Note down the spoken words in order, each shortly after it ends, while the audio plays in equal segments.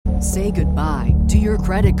Say goodbye to your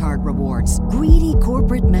credit card rewards. Greedy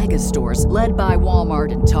corporate mega stores, led by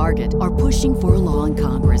Walmart and Target, are pushing for a law in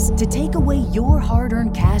Congress to take away your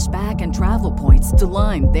hard-earned cash back and travel points to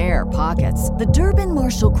line their pockets. The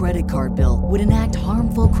Durbin-Marshall credit card bill would enact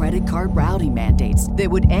harmful credit card routing mandates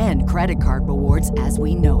that would end credit card rewards as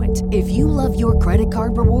we know it. If you love your credit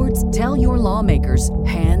card rewards, tell your lawmakers,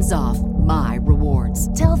 hands off my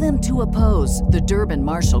rewards. Tell them to oppose the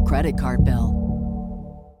Durbin-Marshall credit card bill.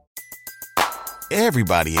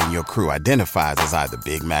 Everybody in your crew identifies as either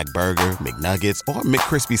Big Mac Burger, McNuggets, or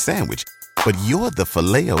McCrispy Sandwich. But you're the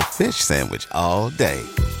Filet-O-Fish Sandwich all day.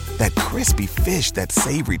 That crispy fish, that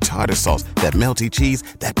savory tartar sauce, that melty cheese,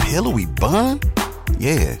 that pillowy bun.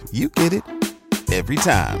 Yeah, you get it. Every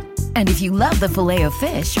time. And if you love the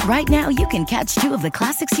Filet-O-Fish, right now you can catch two of the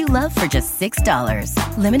classics you love for just $6.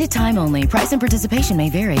 Limited time only. Price and participation may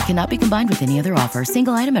vary. Cannot be combined with any other offer.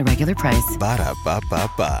 Single item at regular price.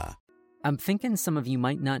 Ba-da-ba-ba-ba. I'm thinking some of you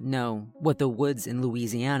might not know what the woods in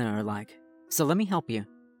Louisiana are like, so let me help you.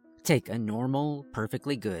 Take a normal,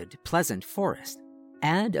 perfectly good, pleasant forest.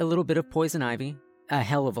 Add a little bit of poison ivy, a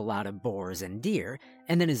hell of a lot of boars and deer,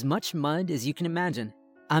 and then as much mud as you can imagine.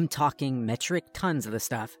 I'm talking metric tons of the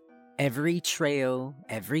stuff. Every trail,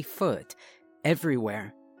 every foot,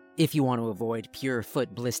 everywhere. If you want to avoid pure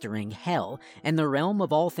foot blistering hell and the realm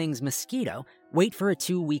of all things mosquito, wait for a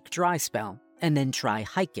 2-week dry spell, and then try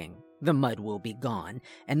hiking. The mud will be gone,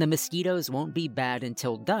 and the mosquitoes won't be bad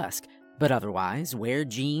until dusk, but otherwise, wear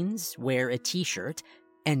jeans, wear a t-shirt,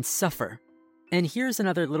 and suffer. And here's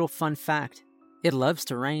another little fun fact. It loves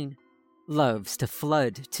to rain. Loves to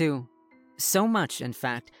flood, too. So much, in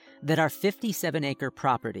fact, that our 57-acre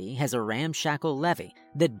property has a ramshackle levee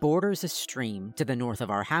that borders a stream to the north of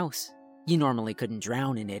our house. You normally couldn't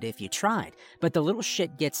drown in it if you tried, but the little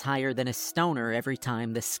shit gets higher than a stoner every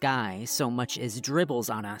time the sky so much as dribbles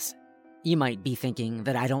on us. You might be thinking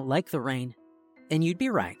that I don't like the rain, and you'd be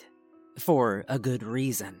right. For a good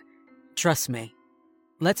reason. Trust me.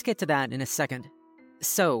 Let's get to that in a second.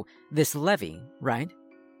 So, this levee, right?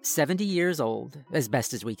 70 years old, as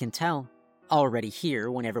best as we can tell. Already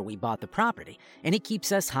here whenever we bought the property, and it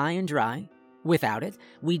keeps us high and dry. Without it,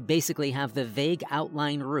 we'd basically have the vague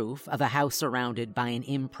outline roof of a house surrounded by an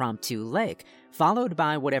impromptu lake, followed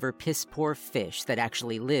by whatever piss-poor fish that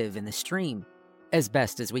actually live in the stream. As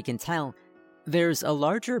best as we can tell, there's a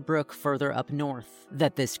larger brook further up north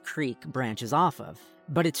that this creek branches off of,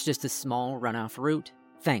 but it's just a small runoff route,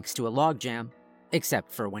 thanks to a logjam,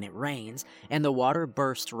 except for when it rains, and the water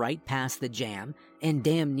bursts right past the jam and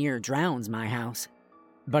damn near drowns my house.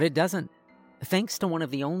 But it doesn't, thanks to one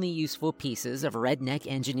of the only useful pieces of redneck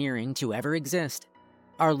engineering to ever exist,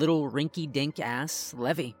 our little rinky-dink-ass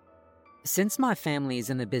levee. Since my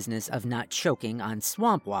family's in the business of not choking on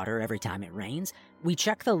swamp water every time it rains, we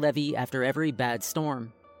check the levee after every bad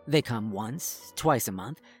storm. They come once, twice a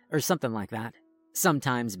month, or something like that.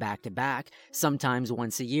 Sometimes back to back, sometimes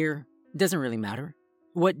once a year. Doesn't really matter.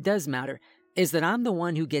 What does matter is that I'm the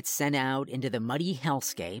one who gets sent out into the muddy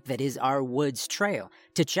hellscape that is our woods trail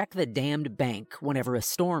to check the damned bank whenever a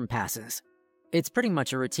storm passes. It's pretty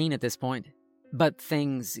much a routine at this point, but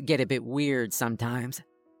things get a bit weird sometimes.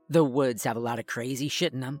 The woods have a lot of crazy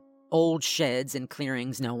shit in them. Old sheds and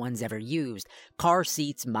clearings no one's ever used, car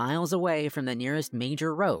seats miles away from the nearest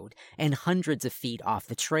major road, and hundreds of feet off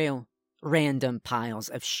the trail. Random piles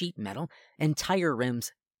of sheet metal and tire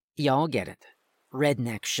rims. Y'all get it.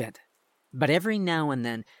 Redneck shit. But every now and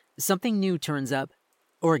then, something new turns up,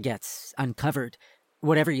 or gets uncovered,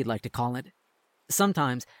 whatever you'd like to call it.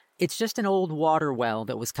 Sometimes, it's just an old water well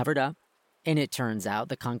that was covered up, and it turns out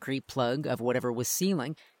the concrete plug of whatever was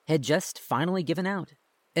sealing had just finally given out.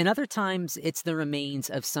 And other times, it's the remains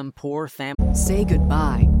of some poor family. Say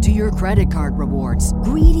goodbye to your credit card rewards.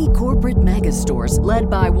 Greedy corporate mega stores, led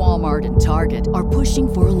by Walmart and Target, are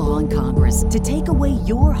pushing for a law in Congress to take away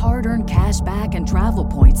your hard-earned cash back and travel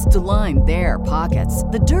points to line their pockets.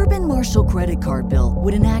 The Durbin-Marshall credit card bill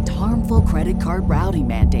would enact harmful credit card routing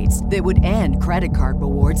mandates that would end credit card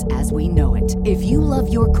rewards as we know it. If you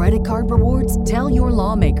love your credit card rewards, tell your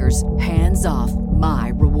lawmakers, hands off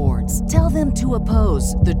my rewards. Tell them to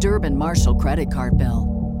oppose the Durbin-Marshall credit card bill.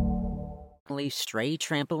 Stray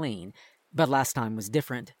trampoline, but last time was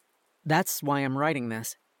different. That's why I'm writing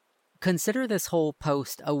this. Consider this whole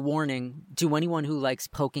post a warning to anyone who likes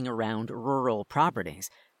poking around rural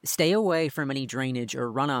properties. Stay away from any drainage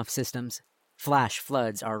or runoff systems. Flash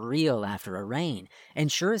floods are real after a rain,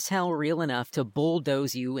 and sure as hell real enough to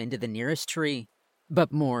bulldoze you into the nearest tree.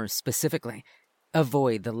 But more specifically,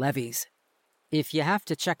 avoid the levees. If you have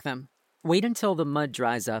to check them, wait until the mud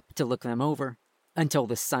dries up to look them over. until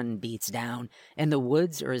the sun beats down and the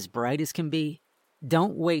woods are as bright as can be.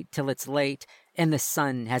 Don't wait till it's late and the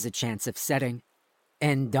sun has a chance of setting.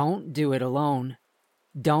 And don't do it alone.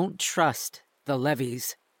 Don't trust the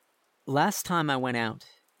levees. Last time I went out,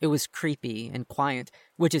 it was creepy and quiet,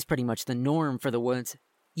 which is pretty much the norm for the woods.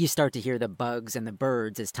 You start to hear the bugs and the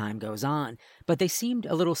birds as time goes on, but they seemed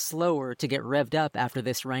a little slower to get revved up after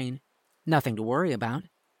this rain. Nothing to worry about.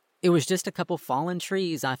 It was just a couple fallen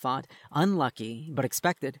trees, I thought, unlucky, but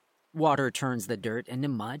expected. Water turns the dirt into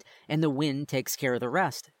mud, and the wind takes care of the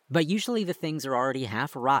rest, but usually the things are already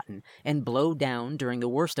half rotten and blow down during the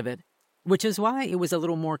worst of it, which is why it was a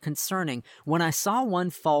little more concerning when I saw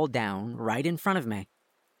one fall down right in front of me.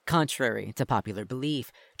 Contrary to popular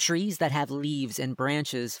belief, trees that have leaves and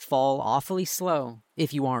branches fall awfully slow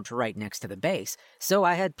if you aren't right next to the base, so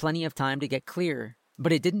I had plenty of time to get clear,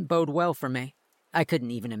 but it didn't bode well for me. I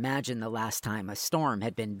couldn't even imagine the last time a storm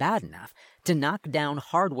had been bad enough to knock down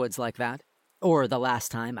hardwoods like that, or the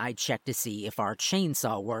last time I'd checked to see if our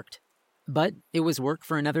chainsaw worked. But it was work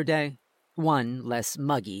for another day, one less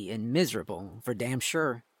muggy and miserable, for damn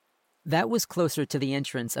sure. That was closer to the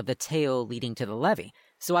entrance of the tail leading to the levee,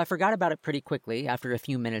 so I forgot about it pretty quickly after a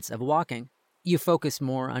few minutes of walking. You focus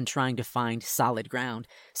more on trying to find solid ground,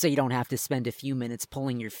 so you don't have to spend a few minutes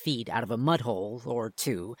pulling your feet out of a mud hole, or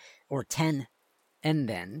 2, or 10. And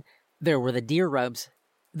then there were the deer rubs.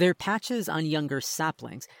 They're patches on younger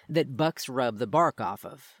saplings that bucks rub the bark off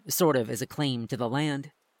of, sort of as a claim to the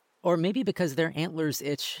land. Or maybe because their antlers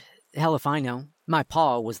itch. Hell if I know. My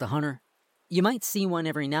paw was the hunter. You might see one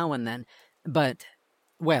every now and then, but,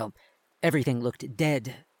 well, everything looked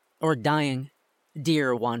dead or dying.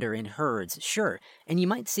 Deer wander in herds, sure, and you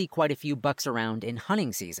might see quite a few bucks around in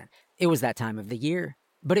hunting season. It was that time of the year.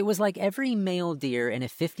 But it was like every male deer in a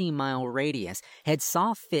 50-mile radius had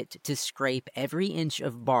saw fit to scrape every inch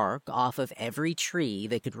of bark off of every tree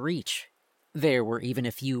they could reach. There were even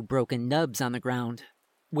a few broken nubs on the ground,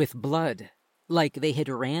 with blood, like they had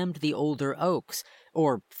rammed the older oaks,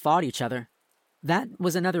 or fought each other. That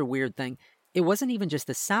was another weird thing. It wasn't even just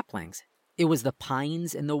the saplings. It was the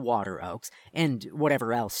pines and the water oaks, and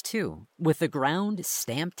whatever else too, with the ground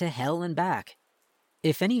stamped to hell and back.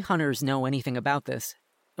 If any hunters know anything about this,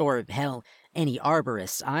 or, hell, any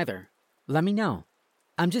arborists either, let me know.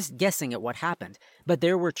 I'm just guessing at what happened, but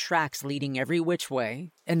there were tracks leading every which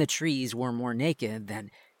way, and the trees were more naked than...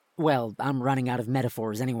 Well, I'm running out of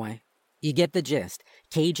metaphors anyway. You get the gist.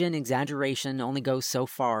 Cajun exaggeration only goes so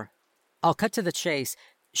far. I'll cut to the chase.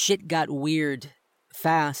 Shit got weird.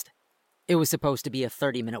 Fast. It was supposed to be a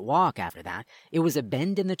 30-minute walk after that. It was a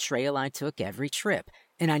bend in the trail I took every trip,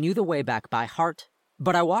 and I knew the way back by heart.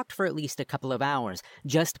 But I walked for at least a couple of hours,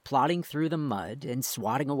 just plodding through the mud and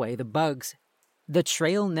swatting away the bugs. The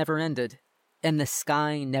trail never ended, and the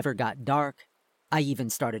sky never got dark. I even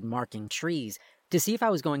started marking trees to see if I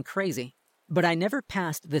was going crazy, but I never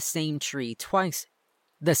passed the same tree twice.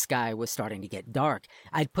 The sky was starting to get dark.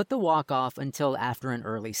 I'd put the walk off until after an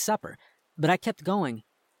early supper, but I kept going.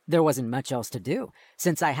 There wasn't much else to do,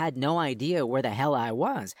 since I had no idea where the hell I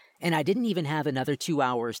was, and I didn't even have another 2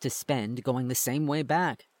 hours to spend going the same way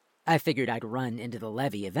back. I figured I'd run into the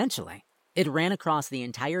levee eventually. It ran across the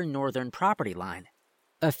entire northern property line,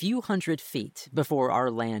 a few 100 feet before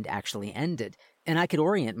our land actually ended, and I could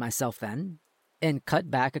orient myself then and cut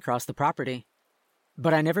back across the property.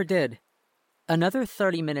 But I never did. Another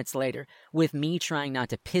 30 minutes later, with me trying not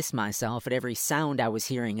to piss myself at every sound I was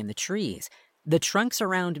hearing in the trees, the trunks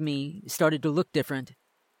around me started to look different,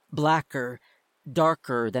 blacker,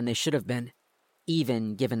 darker than they should have been,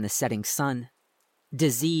 even given the setting sun.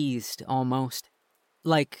 Diseased, almost.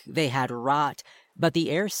 Like they had rot, but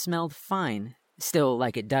the air smelled fine, still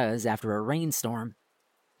like it does after a rainstorm.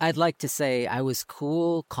 I'd like to say I was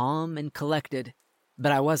cool, calm, and collected,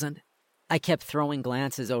 but I wasn't. I kept throwing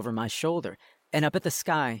glances over my shoulder and up at the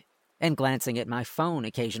sky, and glancing at my phone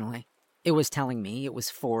occasionally. It was telling me it was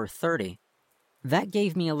 4:30. That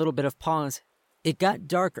gave me a little bit of pause. It got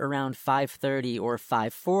dark around 5:30 or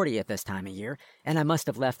 5:40 at this time of year, and I must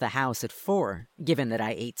have left the house at 4, given that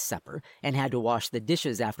I ate supper and had to wash the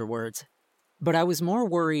dishes afterwards. But I was more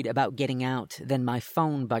worried about getting out than my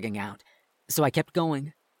phone bugging out, so I kept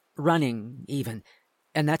going, running even,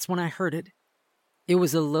 and that's when I heard it. It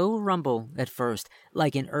was a low rumble at first,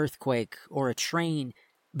 like an earthquake or a train,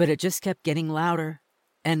 but it just kept getting louder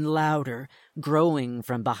and louder, growing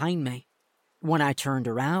from behind me. When I turned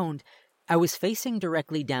around, I was facing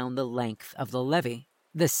directly down the length of the levee,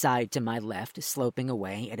 the side to my left sloping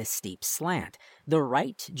away at a steep slant, the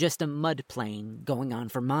right just a mud plain going on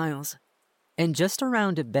for miles. And just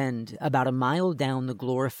around a bend, about a mile down the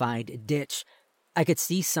glorified ditch, I could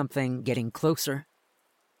see something getting closer.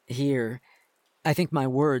 Here, I think my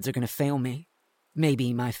words are going to fail me.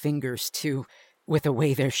 Maybe my fingers, too, with the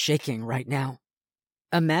way they're shaking right now.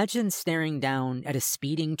 Imagine staring down at a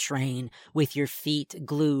speeding train with your feet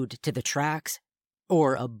glued to the tracks,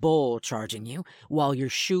 or a bull charging you while your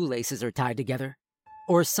shoelaces are tied together,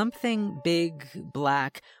 or something big,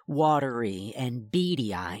 black, watery, and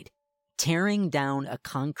beady-eyed, tearing down a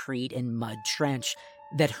concrete and mud trench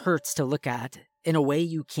that hurts to look at in a way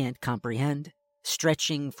you can't comprehend,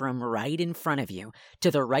 stretching from right in front of you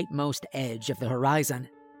to the rightmost edge of the horizon.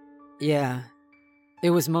 Yeah, it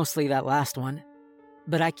was mostly that last one.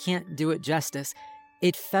 But I can't do it justice.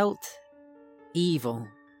 It felt evil.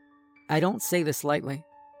 I don't say this lightly.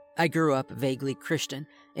 I grew up vaguely Christian,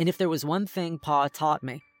 and if there was one thing Pa taught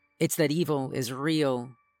me, it's that evil is real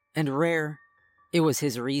and rare. It was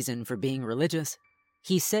his reason for being religious.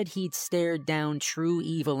 He said he'd stared down true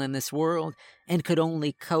evil in this world and could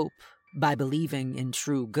only cope by believing in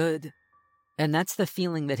true good. And that's the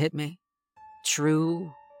feeling that hit me.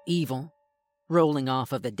 True evil. Rolling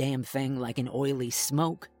off of the damn thing like an oily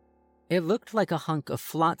smoke. It looked like a hunk of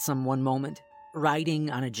flotsam one moment, riding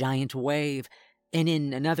on a giant wave, and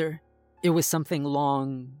in another, it was something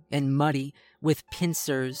long and muddy, with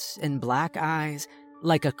pincers and black eyes,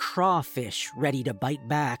 like a crawfish ready to bite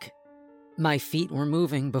back. My feet were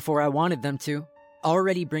moving before I wanted them to,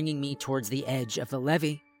 already bringing me towards the edge of the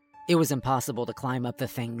levee. It was impossible to climb up the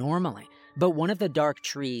thing normally, but one of the dark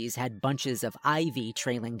trees had bunches of ivy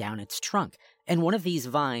trailing down its trunk, and one of these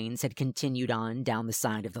vines had continued on down the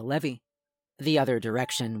side of the levee. The other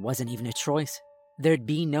direction wasn't even a choice. There'd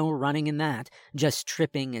be no running in that, just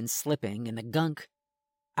tripping and slipping in the gunk.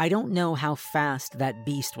 I don't know how fast that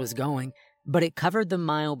beast was going, but it covered the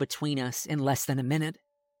mile between us in less than a minute.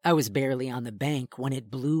 I was barely on the bank when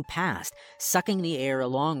it blew past, sucking the air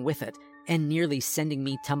along with it, and nearly sending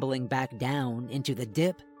me tumbling back down into the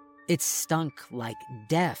dip. It stunk like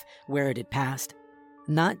death where it had passed.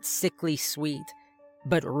 Not sickly sweet,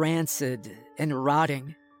 but rancid and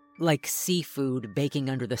rotting, like seafood baking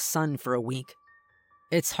under the sun for a week.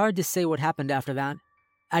 It's hard to say what happened after that.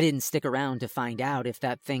 I didn't stick around to find out if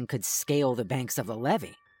that thing could scale the banks of the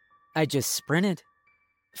levee. I just sprinted.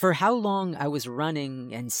 For how long I was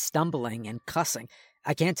running and stumbling and cussing,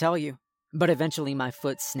 I can't tell you. But eventually my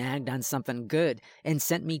foot snagged on something good and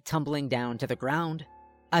sent me tumbling down to the ground.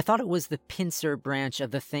 I thought it was the pincer branch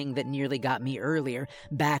of the thing that nearly got me earlier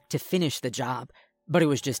back to finish the job, but it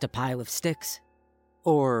was just a pile of sticks.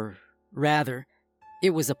 Or, rather,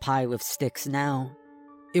 it was a pile of sticks now.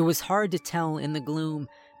 It was hard to tell in the gloom,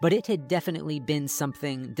 but it had definitely been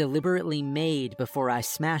something deliberately made before I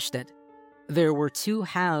smashed it. There were two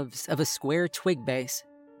halves of a square twig base,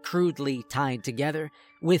 crudely tied together,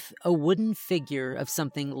 with a wooden figure of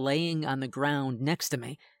something laying on the ground next to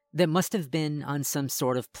me that must have been on some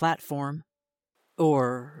sort of platform.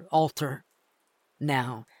 Or altar.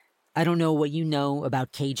 Now, I don't know what you know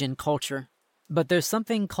about Cajun culture, but there's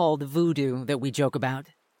something called voodoo that we joke about.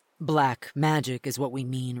 Black magic is what we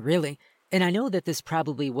mean, really, and I know that this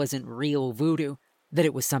probably wasn't real voodoo, that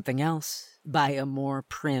it was something else, by a more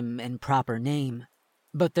prim and proper name.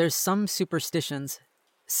 But there's some superstitions,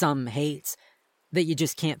 some hates, that you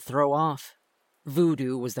just can't throw off.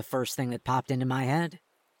 Voodoo was the first thing that popped into my head.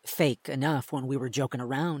 Fake enough when we were joking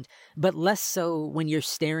around, but less so when you're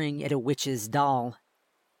staring at a witch's doll.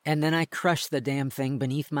 And then I crushed the damn thing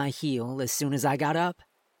beneath my heel as soon as I got up.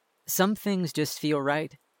 Some things just feel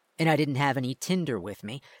right, and I didn't have any tinder with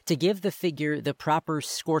me to give the figure the proper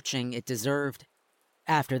scorching it deserved.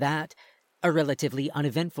 After that, a relatively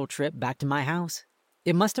uneventful trip back to my house.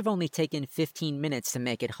 It must have only taken 15 minutes to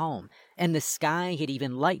make it home, and the sky had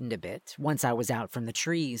even lightened a bit once I was out from the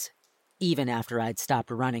trees, even after I'd stopped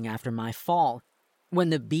running after my fall, when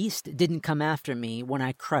the beast didn't come after me when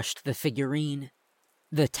I crushed the figurine.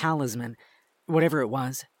 The talisman, whatever it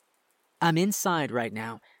was. I'm inside right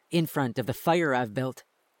now, in front of the fire I've built.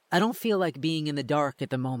 I don't feel like being in the dark at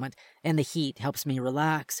the moment, and the heat helps me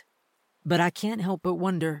relax. But I can't help but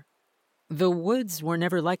wonder. The woods were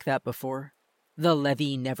never like that before. The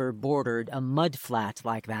levee never bordered a mud flat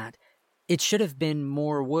like that. It should have been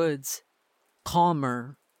more woods.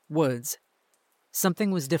 Calmer woods.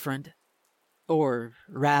 Something was different. Or,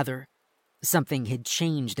 rather, something had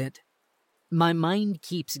changed it. My mind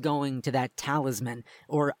keeps going to that talisman,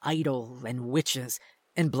 or idol, and witches,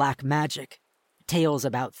 and black magic. Tales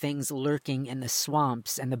about things lurking in the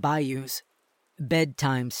swamps and the bayous.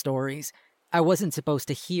 Bedtime stories I wasn't supposed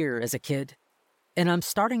to hear as a kid. And I'm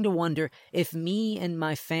starting to wonder if me and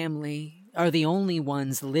my family are the only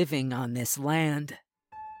ones living on this land.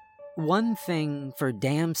 One thing for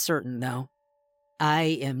damn certain, though.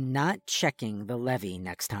 I am not checking the levy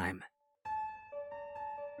next time.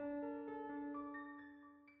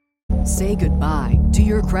 Say goodbye to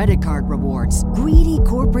your credit card rewards. Greedy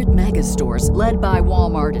corporate mega stores, led by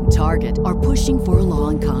Walmart and Target, are pushing for a law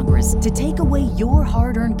in Congress to take away your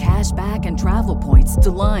hard-earned cash back and travel points to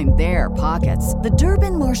line their pockets. The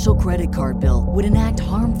Durbin-Marshall credit card bill would enact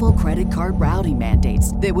harmful credit card routing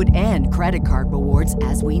mandates that would end credit card rewards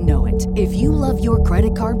as we know it. If you love your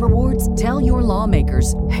credit card rewards, tell your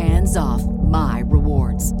lawmakers, hands off my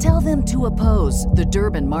rewards. Tell them to oppose the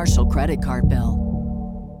Durbin-Marshall credit card bill.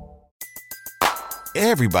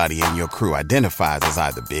 Everybody in your crew identifies as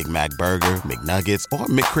either Big Mac Burger, McNuggets, or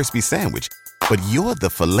McCrispy Sandwich. But you're the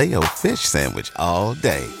Filet-O-Fish Sandwich all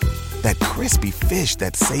day. That crispy fish,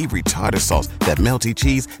 that savory tartar sauce, that melty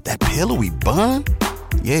cheese, that pillowy bun.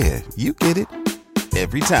 Yeah, you get it.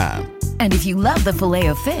 Every time. And if you love the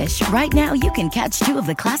Filet-O-Fish, right now you can catch 2 of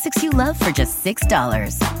the classics you love for just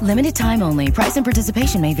 $6. Limited time only. Price and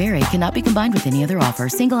participation may vary. Cannot be combined with any other offer.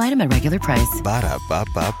 Single item at regular price.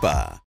 Ba-da-ba-ba-ba.